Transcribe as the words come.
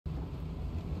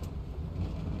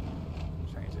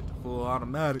full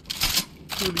automatic.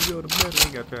 Fully automatic.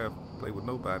 Ain't got time to play with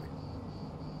nobody.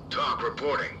 Talk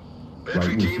reporting.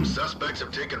 Entry team, suspects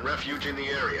have taken refuge in the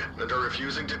area and are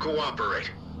refusing to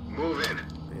cooperate. Move in.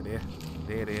 There.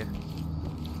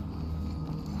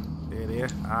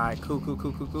 Alright,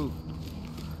 cool.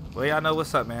 Well, y'all know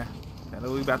what's up, man. Y'all know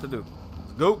what we about to do.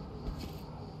 Let's go.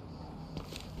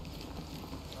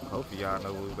 Hopefully y'all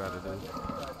know what we about to do.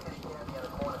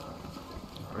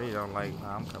 I really don't like,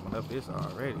 nah, I'm coming up this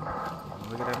already.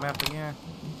 Look at that map again.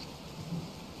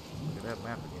 Look at that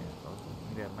map again, folks.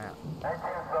 Look at that map.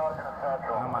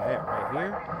 Where am I at? Right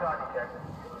here?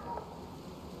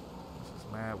 This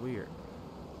is mad weird.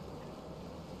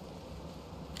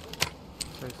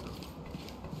 Say so.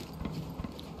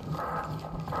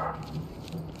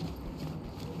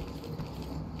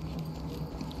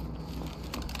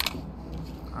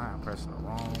 I am pressing the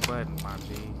wrong button, my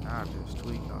G. I just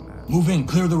tweaked on that. Move in,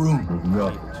 clear the room. I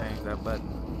need to change that button.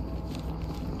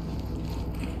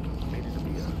 I need it to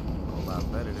be a whole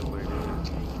lot better than what it is.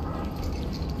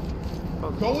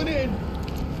 Going in.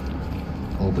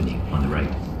 Opening on the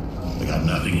right. I got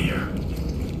nothing here.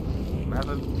 Nothing?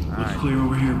 All Looks right. clear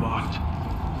over here, boss.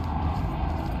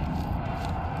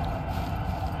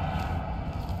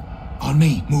 On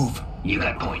me, move. You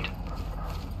got point.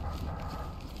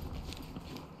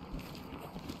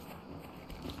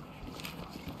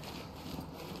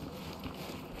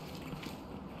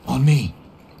 On me.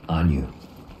 On you.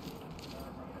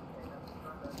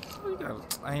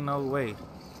 Ain't no way.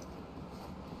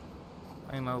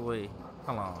 Ain't no way.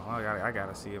 Hold on. I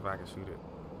gotta see if I can shoot it.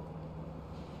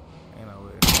 Ain't no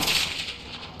way.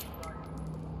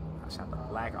 I shot the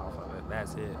black off of it.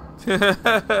 That's it.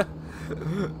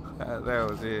 that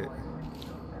was it.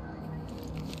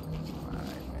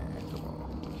 Alright, man. Come on.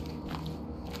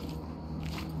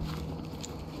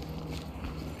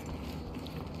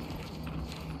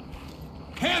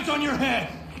 Hands on your head!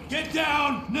 Get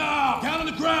down now! Down on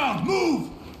the ground! Move!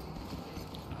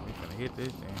 We finna hit this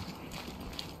thing.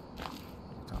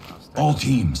 All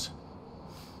teams.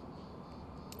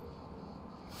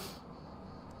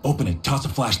 Open it. Toss a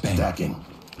flashbang. Stacking.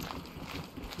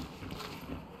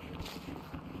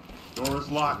 Door is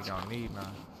We locked. gonna need now.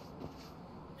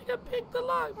 Nigga, pick the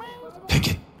lock, man. Pick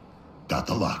it. Got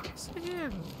the lock. Say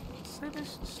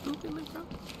this stupidly, bro.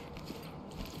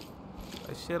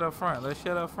 Let's shit up front.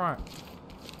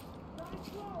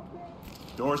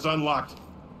 Door's unlocked.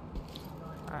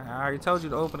 I already told you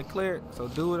to open and clear it, so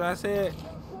do what I said.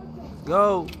 Let's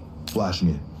go. Flashing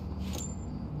in.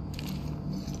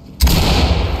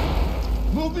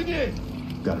 Moving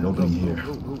in. Got an opening here.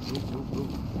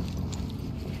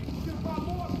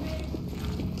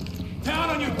 Down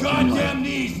on your goddamn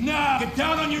knees now! Get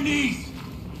down on your knees!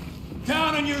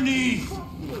 Down on your knees!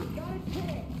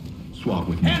 Swap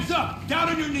with me. Hands up! Down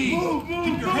on your knees!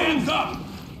 Keep your hands up!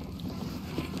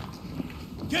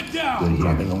 Get down!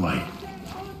 Dropping a light.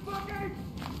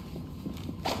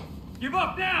 Give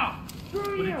up now!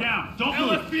 Put it down! Don't move!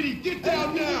 LSPD, get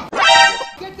down now!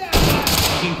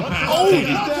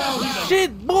 Oh,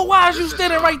 shit, boy, why is you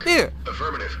standing right there?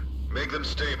 Affirmative. Make them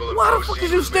stable. and Why the fuck proceed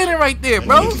is you with standing right there,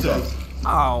 bro? So,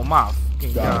 Oh, my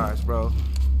fucking Got gosh, bro.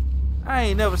 I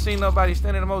ain't never seen nobody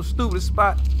stand in the most stupidest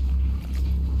spot.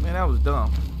 Man, that was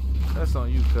dumb. That's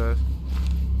on you, cuz.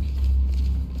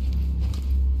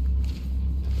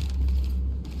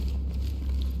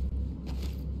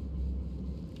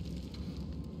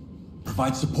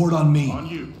 Provide support on me. on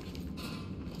you.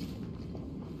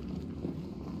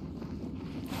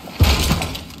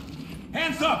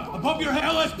 Hands up! Above your head!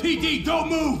 LSPD, don't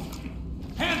move!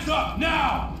 Hands up,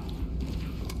 now!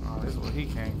 Oh, this is where he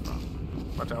came from.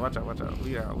 Watch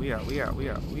out. We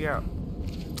out.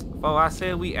 Fo, I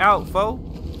said we out, Fo.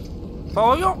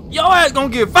 Fo, your ass gonna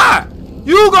get fired.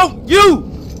 You!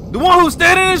 The one who's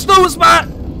standing in the stupid spot.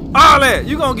 All that,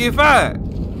 you gonna get fired.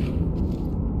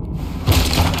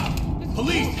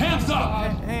 Police, hands up!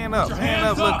 Hand up, Put your hand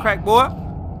hands up, little up. crack boy.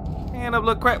 Hand up,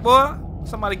 little crack boy.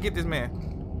 Somebody get this man.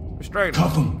 Restrain him.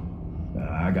 Cuff him!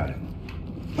 I got it.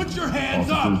 Put your hands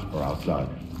Officers up! are outside.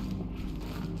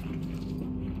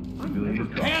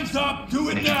 Hands up! Do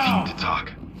it Entry now! team to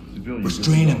talk.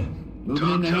 Restrain him!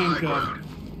 Talk to high ground.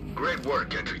 Great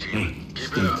work, entry team.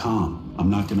 Keep it up. Calm. I'm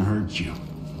not gonna hurt you.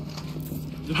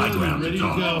 High ground, ready to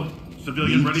talk. go.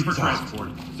 Civilian ready for Talk. transport.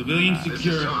 Civilian This is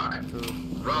secure. Talk.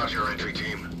 Roger, entry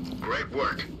team. Great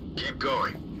work. Keep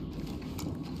going.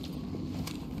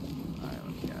 Alright, let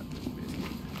me get this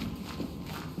biscuit.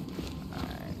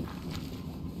 Alright.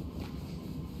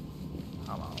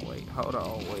 Hold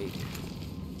on, wait.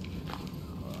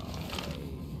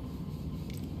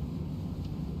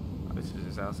 Oh, this is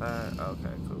just outside?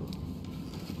 Okay, cool.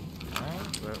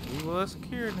 But we was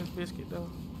securing this biscuit though.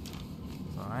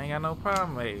 So I ain't got no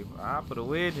problem, mate. I'll put a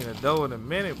wedge in the door in a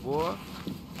minute, boy.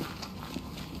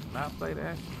 Not play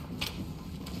that.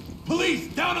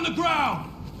 Police, down on the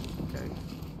ground! Okay.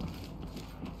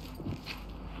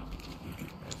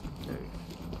 That's the case.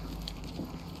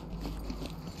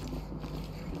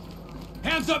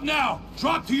 Hands up now!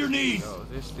 Drop to your knees! Yo, is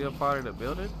this still part of the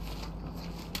building?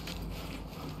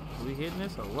 Are we hitting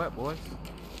this or what, boys?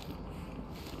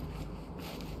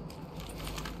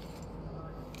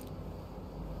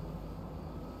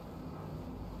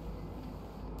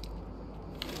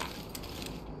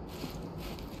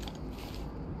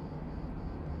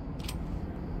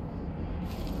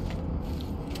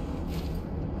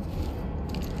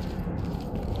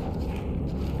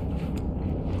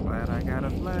 Glad I got a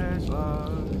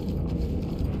flashlight.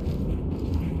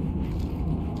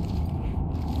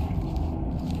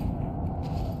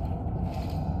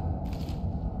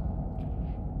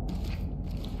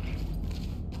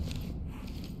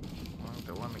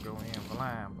 The one to go in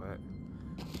blind, but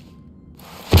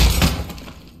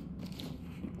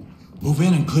Move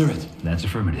in and clear it. That's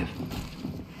affirmative.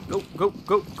 go, go,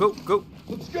 go, go, go.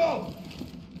 Let's go!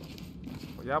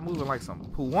 Well, y'all moving like some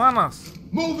puanas.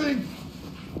 Moving!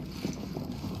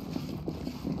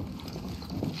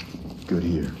 Good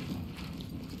here.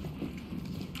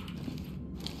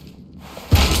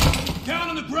 Down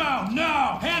on the ground,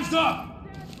 now! Hands up!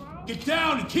 Get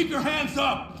down and keep your hands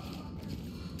up!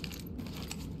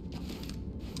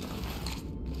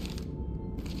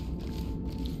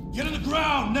 Get on the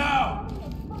ground, now!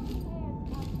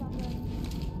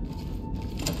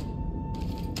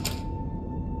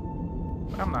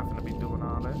 I'm not gonna be doing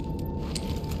all that.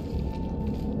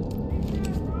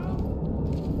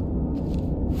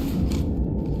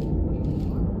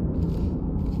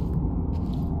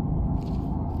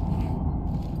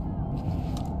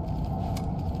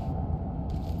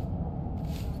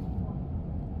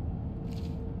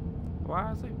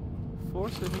 Why is it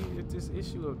forcing me at this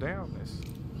issue of downness?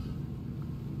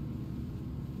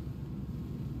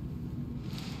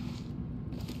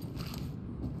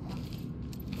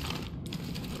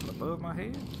 Above my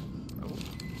head? Oh.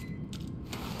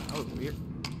 That was weird.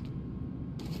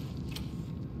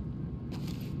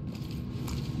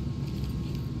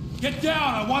 Get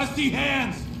down! I want to see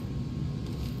hands!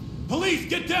 Police,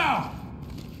 get down!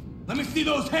 Let me see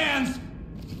those hands!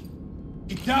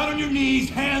 Get down on your knees,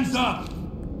 hands up!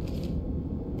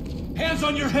 Hands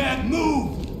on your head,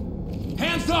 move!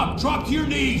 Hands up, drop to your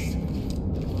knees!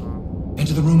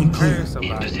 Enter the room and clear. There's In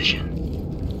somebody.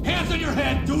 position. Hands on your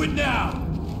head, do it now!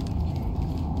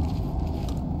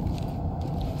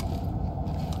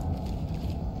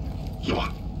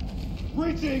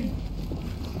 Reaching!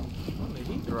 When did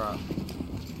he drop?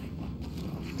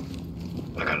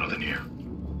 I got nothing here.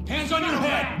 Hands on your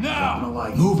head,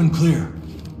 now! Move and clear.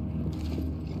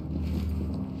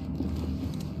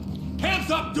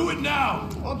 Hands up, do it now!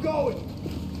 I'm going!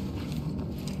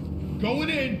 Going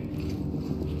in!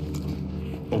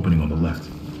 Opening on the left.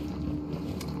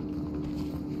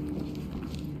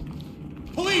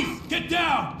 Police, get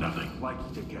down! Nothing. Like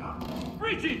stick out.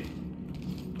 Reaching!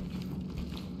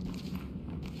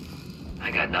 I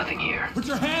got nothing here. Put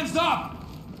your hands up!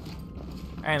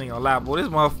 I ain't even gonna lie, boy. This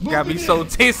motherfucker got me so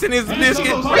tense in his Hands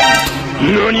biscuit. up,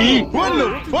 NANI? What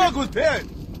the fuck was that?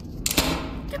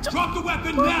 drop the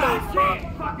weapon now!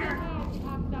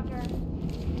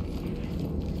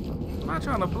 I'm not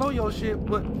trying to blow your shit,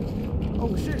 but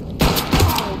oh shit.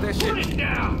 Oh, that shit. Put it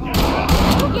down!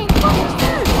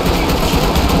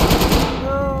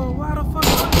 Yo, why the fuck?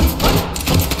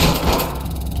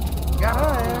 Got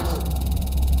her ass.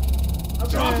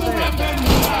 Drop the weapon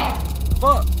now!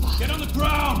 Fuck. Get on the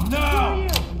ground now!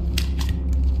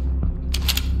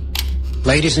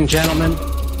 Ladies and gentlemen,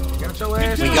 Got your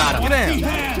ass. We got him. Get down.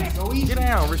 Hands! Get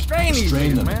down. Restrain these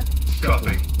Restrain niggas, them. man.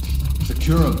 Copy.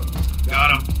 Secure him.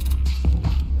 Got him.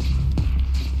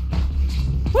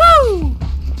 Woo!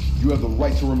 You have the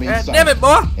right to remain God silent. damn it,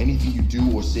 boy. Anything you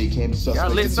do or say can be suspect. Y'all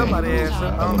lit detained. somebody ass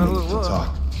up. I don't know who it Element to was.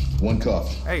 talk. One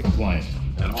cuff. Hey. Compliant.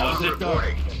 Talk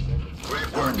reporting.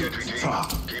 Great work, entry team.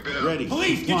 Keep it up. Ready.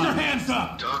 Police, get your hands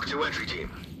up! Talk to entry team.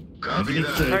 Copy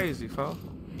that. Crazy, folks.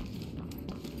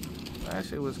 That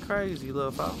shit was crazy,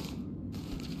 little folks.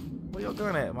 Where your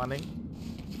gun at, my nigga?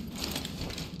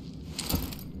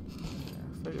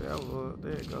 I figured that was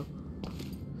there you go.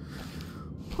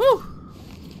 Whew!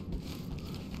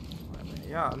 Man,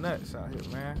 y'all nuts out here,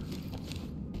 man.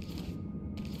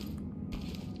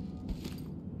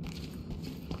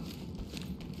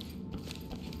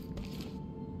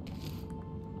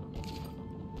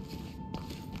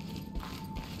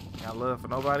 Got love for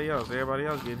nobody else. Everybody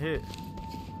else getting hit.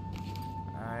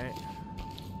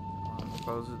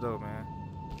 close the door, man.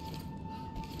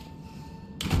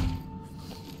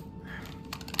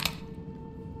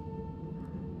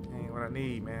 Ain't what I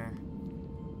need, man.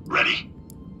 Ready?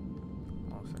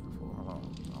 1 second, fool. Hold on.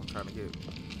 I'm trying to get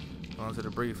going to the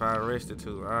brief I arrested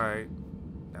to. Alright.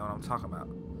 That's what I'm talking about.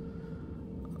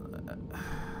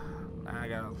 Now I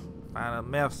gotta find a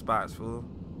meth spots, fool.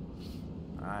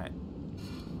 Alright.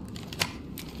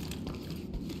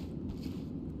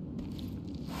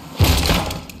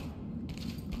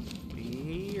 Be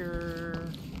here.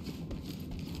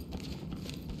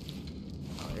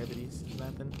 No evidence is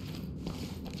nothing.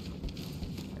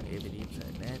 No evidence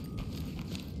of nothing.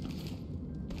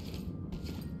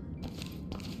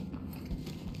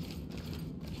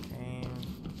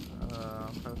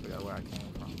 I'm trying to figure out where I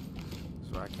came from.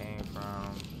 So I came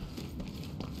from.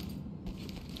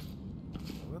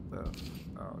 What the?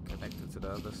 Oh, connected to the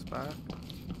other spot.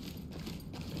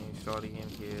 Seen shorty in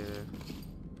here.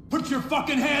 Put your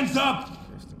fucking hands up!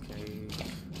 Just in case.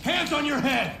 Hands on your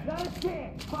head!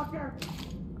 Okay,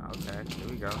 here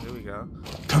we go. Here we go.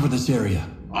 Cover this area.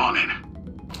 On it.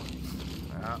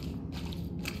 Yeah.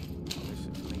 This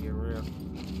shit's gonna get real.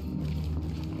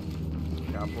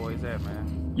 Where y'all boys at,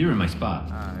 man? You're in my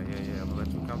spot. Alright, yeah. I'm gonna let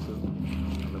you come through.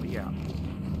 Let me out.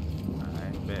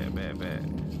 Alright, bad.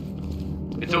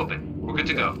 It's open. We're good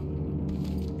to go.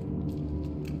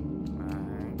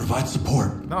 Alright. Provide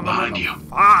support. No. Behind you.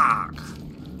 Fuck!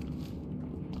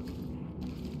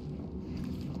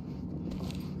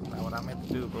 It's not what I meant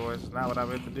to do, boys. It's not what I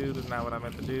meant to do. It's not what I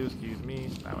meant to do. Excuse me.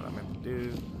 It's not what I meant to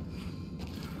do.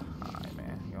 Alright,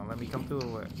 man. You gonna let me come through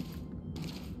or what?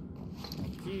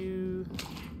 Thank you.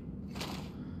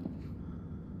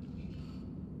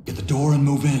 Get the door and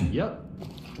move in. Yep.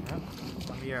 Yep.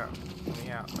 Let me out.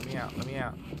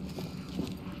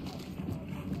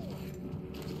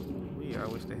 I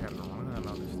wish they had a run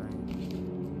on this thing.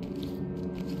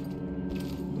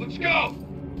 Let's go!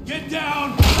 Get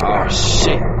down! Oh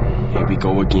shit. Here we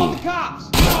go again. Cops!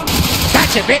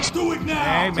 Gotcha, bitch! Do it now!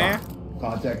 Hey, man.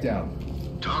 Contact down.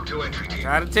 Talk to entry team.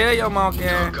 Gotta tell your monkey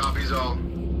ass. Copies all.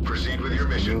 Proceed with your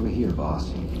mission. Over here,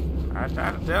 boss. I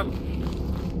try to tell him.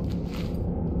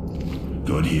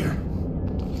 Good here.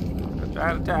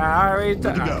 I already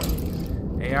told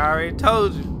you. Hey, I already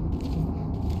told you.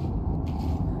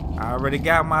 I already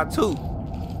got my two.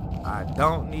 I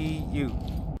don't need you.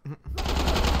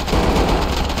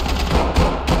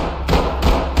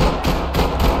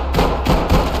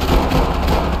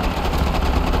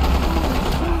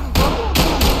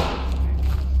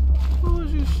 Who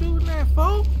was you shooting at,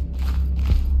 folks?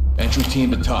 Entry team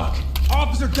to talk.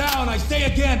 Officer down! I say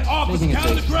again! Officer down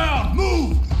on the ground!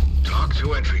 Move! Talk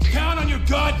to entry team. Down on your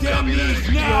goddamn Copy that, knees entry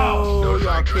team. now! Yo,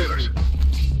 Notify y'all trailers. kidding me.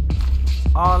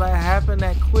 All that happened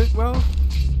that quick, bro?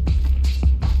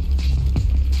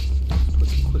 Put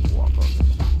a quick walk on this shit.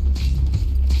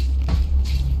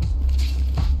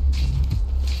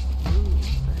 Dude,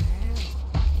 what the hell?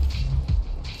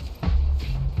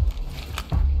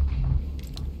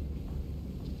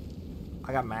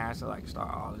 I got mad to like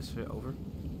start all this shit over.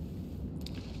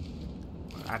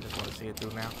 I just want to see it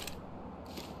through now.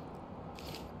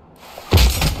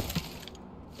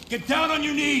 Get down on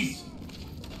your knees!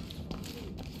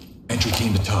 Entry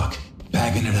team to talk.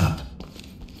 Bagging it up.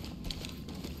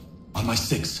 On my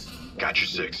 6. Got your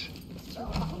 6.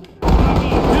 Down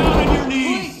on your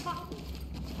knees!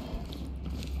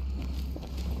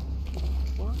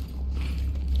 What?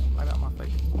 Right out my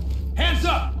face. Hands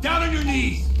up! Down on your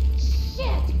knees! Shit!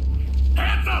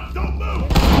 Hands up! Don't move!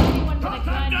 Anyone with a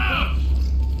gun, down!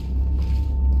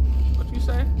 What you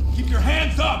say? Keep your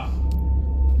hands up!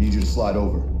 Need you to slide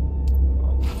over.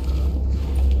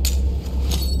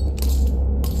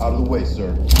 Out of the way,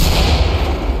 sir.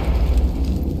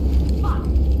 Fuck!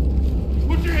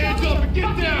 Put your hands up and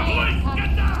get down! Boys,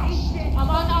 get down! I'm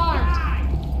unarmed.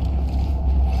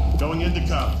 Going into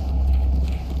cuffs.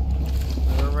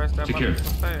 Arrest that Secure.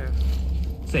 motherfucker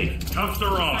fast. Safe. Cuffs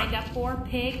are Signed on. up for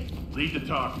pig. Lead the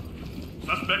talk.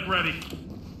 Suspect ready.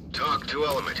 Talk to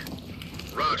element.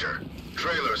 Roger.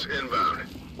 Trailers inbound.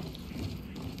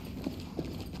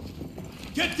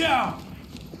 Get down!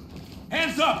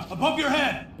 Hands up! Above your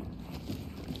head!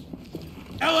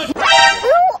 Ellis! Who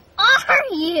are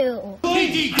you?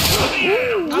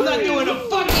 I'm not doing a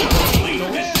fucking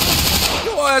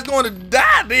Your ass going to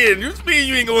die then. You mean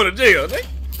you ain't going to jail, nigga?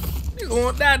 You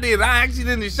going to die then. I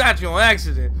accidentally shot you on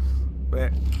accident.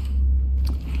 But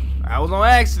I was on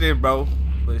accident, bro.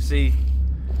 But see,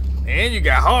 and you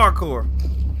got hardcore.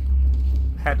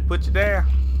 Had to put you down.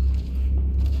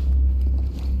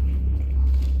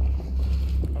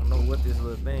 I don't know what this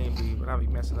little thing be, but I be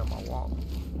messing up my wall.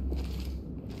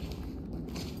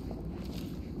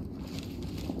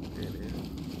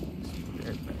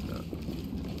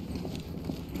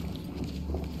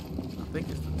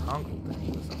 uncle thing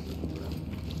or something.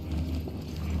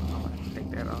 I like to take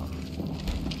that off.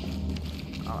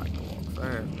 I like to walk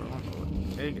fast, bro. I don't know what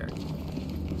they got.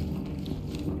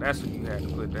 That's what you had to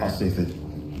put down. I'll safe it.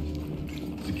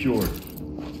 Secured.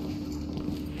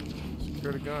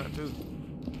 Secure the gun too.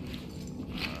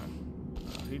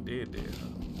 He did this.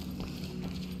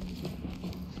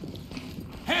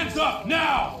 Hands up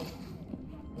now!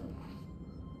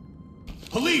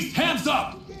 Police, hands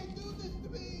up!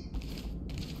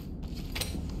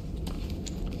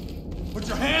 Put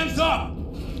your hands up!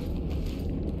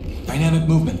 Dynamic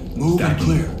movement. Move and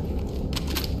clear.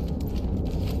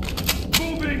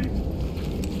 Moving!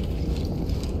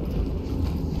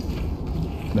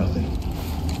 Nothing.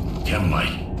 Dim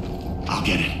light. I'll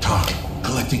get it. Talk.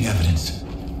 Collecting evidence.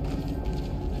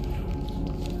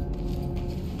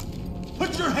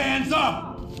 Put your hands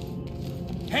up!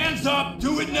 Hands up!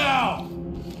 Do it now!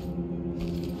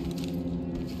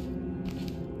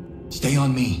 Stay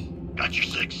on me. Got your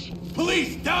 6.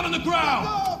 Police, down on the ground!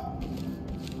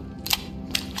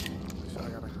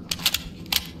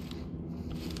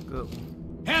 Good.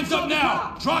 Hands up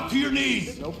now! Drop to your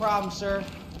knees! No problem, sir.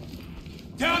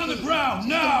 Down on the ground,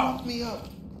 now! Me up.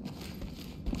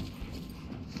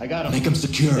 I got him. Make him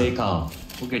secure. Stay calm.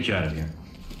 We'll get you out of here.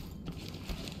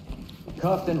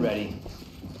 Cuffed and ready.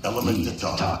 Element to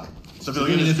talk.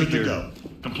 Civilian is good to go.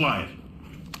 Compliant.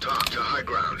 Talk to high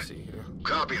ground. See here.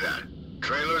 Copy that.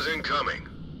 Trailers incoming.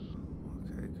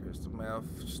 Okay, crystal mouth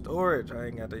storage. I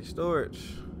ain't got the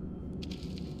storage.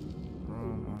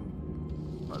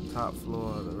 On the top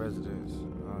floor of the residence.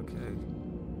 Okay.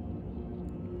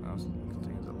 House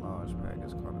contains a large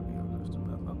package quantity of crystal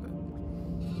meth. Okay.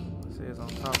 It says on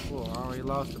top floor. I already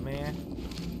lost a man.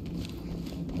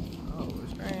 Oh,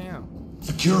 restrain him.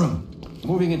 Secure him.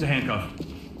 Moving into handcuff.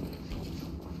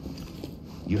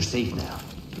 You're safe now.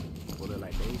 Well,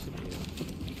 like they should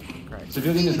be. Crack.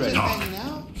 Civilian is ready. Talk.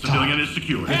 Civilian is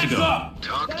secure. Good to Hands go. up!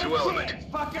 Talk to element.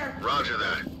 Roger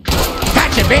that.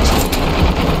 Gotcha, bitch!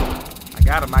 I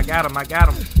got him. I got him. I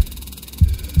got him.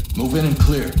 Move in and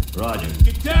clear. Roger.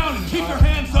 Get down and keep your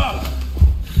hands up!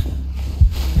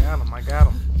 Got him. I got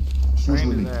him. Shoes Train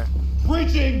with is me. there.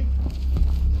 Breaching!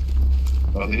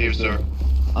 Nothing here, sir.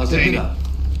 I'll take it up.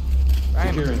 Train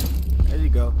Securing. him. There you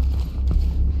go.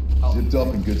 Zipped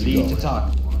up and good to Lead go. to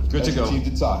talk. Good to Entry go. Team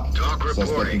to talk. Talk Suspect in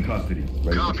reporting. custody.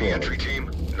 Ready Copy, to entry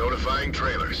team. Notifying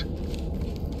trailers.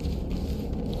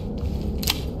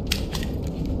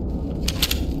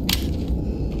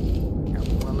 Got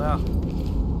one left.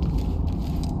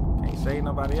 Can't say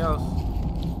nobody else.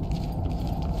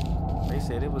 They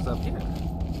said it was up here.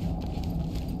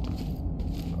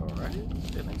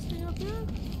 Alright. Didn't they say up here?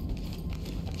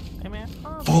 Hey man.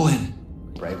 Fall in.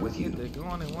 Right with you. They're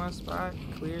going in one spot,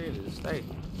 clear it to stay.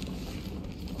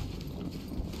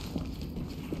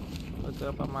 Look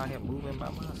up, I'm out here moving by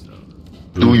myself.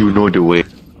 Do you know the way?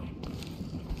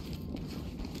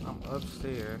 I'm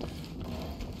upstairs.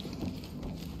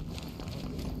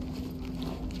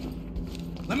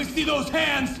 Let me see those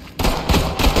hands!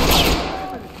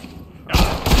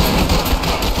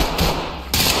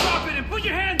 Stop it and put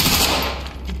your hands!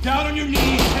 Get down on your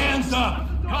knees, hands up!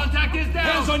 Contact is down!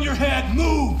 Hands on your head,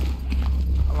 move!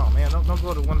 Hold on, man, don't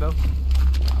go to the window.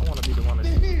 I want to be the one that's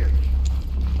here.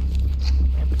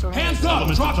 Man, put your Hands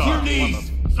up! Drop to your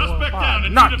knees! Suspect down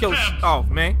and knock need your attempt. off,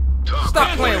 man. Talk. Stop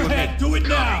Hands on playing your with head, me. do it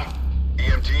now!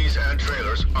 EMTs and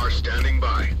trailers are standing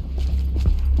by.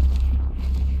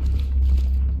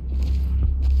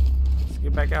 Let's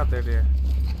get back out there, then.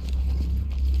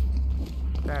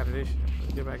 Tired of this shit.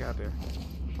 Let's get back out there.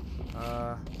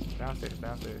 Downstairs,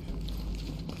 downstairs.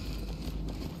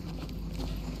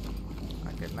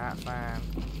 I could not find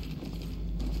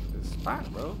this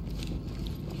spot, bro.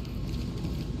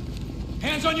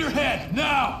 Hands on your head,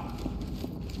 now!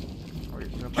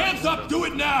 Hands up, do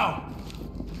it now!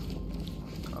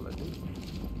 Call of Duty.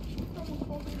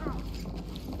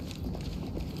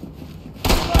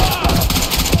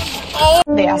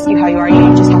 They ask you how you are,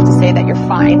 you just have to say that you're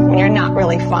fine when you're not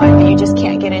really fine, but you just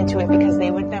can't get into it because they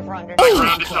would never understand.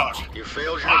 Round to talk. You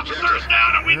failed your Officers objective.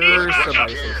 down and we need Heard backup.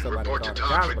 somebody say Can somebody report called to the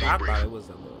Tom cops, for but I thought debrief. it was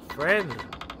a little friendly.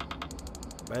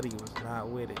 Buddy was not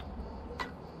with it.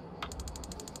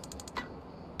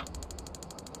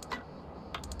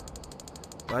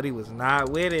 Buddy was not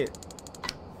with it.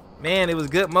 Man, it was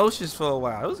good motions for a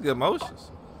while. It was good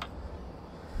motions.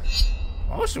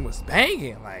 Motion was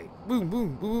banging, like boom,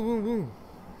 boom, boom, boom, boom.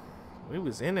 We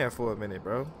was in there for a minute,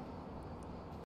 bro.